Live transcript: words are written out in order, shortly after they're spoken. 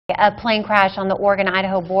A plane crash on the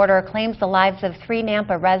Oregon-Idaho border claims the lives of 3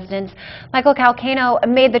 Nampa residents. Michael Calcano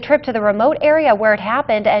made the trip to the remote area where it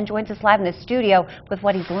happened and joins us live in the studio with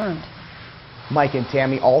what he's learned. Mike and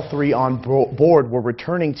Tammy, all 3 on board, were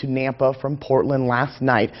returning to Nampa from Portland last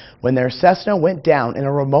night when their Cessna went down in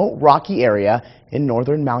a remote rocky area in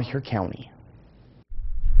northern Malheur County.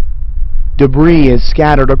 Debris is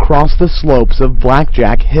scattered across the slopes of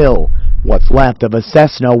Blackjack Hill, what's left of a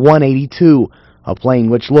Cessna 182, a plane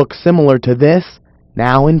which looks similar to this,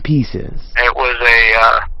 now in pieces. It was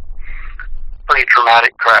a pretty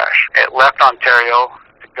traumatic crash. It left Ontario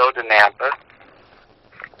to go to Nampa,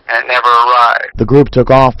 and it never arrived. The group took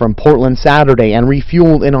off from Portland Saturday and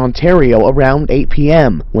refueled in Ontario around 8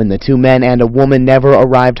 p.m. When the 2 men and a woman never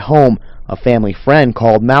arrived home, a family friend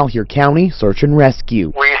called Malheur County Search and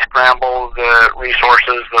Rescue. We scrambled the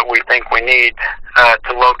resources that we think we need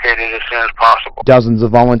to locate it as soon as possible. Dozens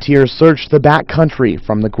of volunteers searched the backcountry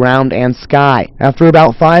from the ground and sky. After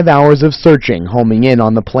about 5 hours of searching, homing in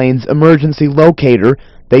on the plane's emergency locator,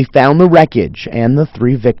 they found the wreckage and the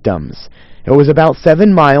 3 victims. It was about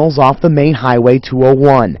 7 miles off the main highway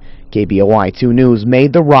 201. KBOI 2 News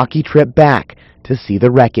made the rocky trip back to see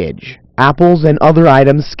the wreckage. Apples and other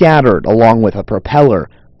items scattered, along with a propeller.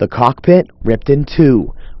 The cockpit ripped in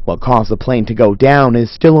 2. What caused the plane to go down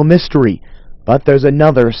is still a mystery, but there's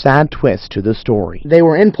another sad twist to the story. They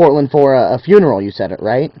were in Portland for a funeral, you said it,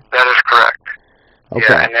 right? That is correct. Okay.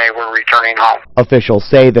 Yeah, and they were returning home. Officials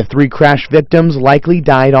say the 3 crash victims likely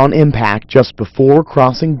died on impact just before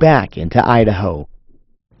crossing back into Idaho.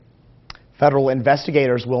 Federal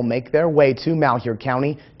investigators will make their way to Malheur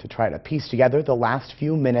County to try to piece together the last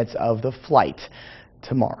few minutes of the flight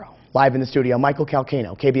tomorrow. Live in the studio, Michael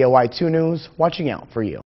Calcano, KBOI 2 News, watching out for you.